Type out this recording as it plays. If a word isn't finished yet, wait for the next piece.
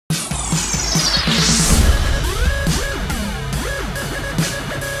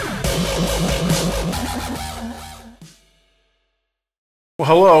Well,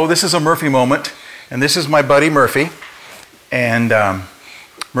 hello, this is a Murphy moment, and this is my buddy Murphy. And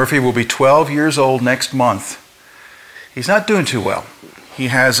Murphy will be 12 years old next month. He's not doing too well. He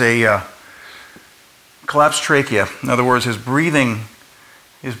has a collapsed trachea. In other words, his breathing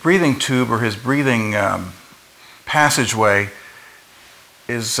tube or his breathing passageway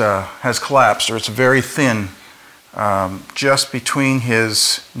has collapsed, or it's very thin, just between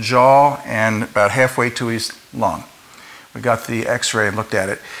his jaw and about halfway to his lung. We got the x-ray and looked at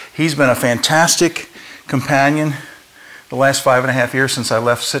it. He's been a fantastic companion the last 5.5 years since I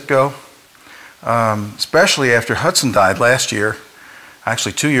left Citgo, especially after Hudson died last year,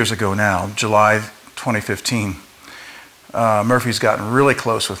 actually 2 years ago now, July 2015. Murphy's gotten really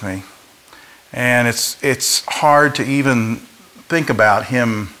close with me, and it's hard to even think about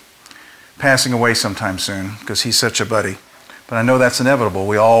him passing away sometime soon because he's such a buddy. But I know that's inevitable.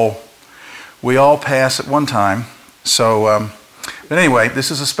 We all pass at one time. So, but anyway,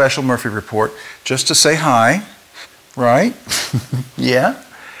 this is a special Murphy report just to say hi, right? Yeah.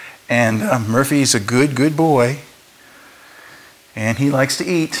 And Murphy's a good boy, and he likes to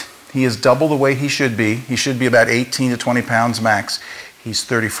eat. He is double the weight he should be. He should be about 18 to 20 pounds max. He's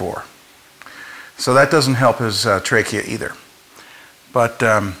 34. So that doesn't help his trachea either. But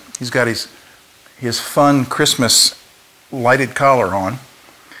he's got his fun Christmas lighted collar on.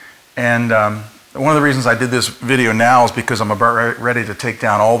 And one of the reasons I did this video now is because I'm about ready to take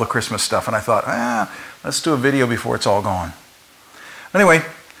down all the Christmas stuff. And I thought, let's do a video before it's all gone. Anyway,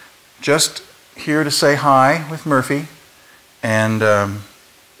 just here to say hi with Murphy. And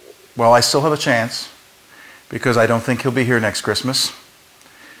well, I still have a chance because I don't think he'll be here next Christmas.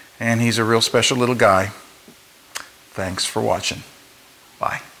 And he's a real special little guy. Thanks for watching.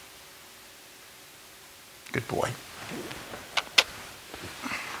 Bye. Good boy.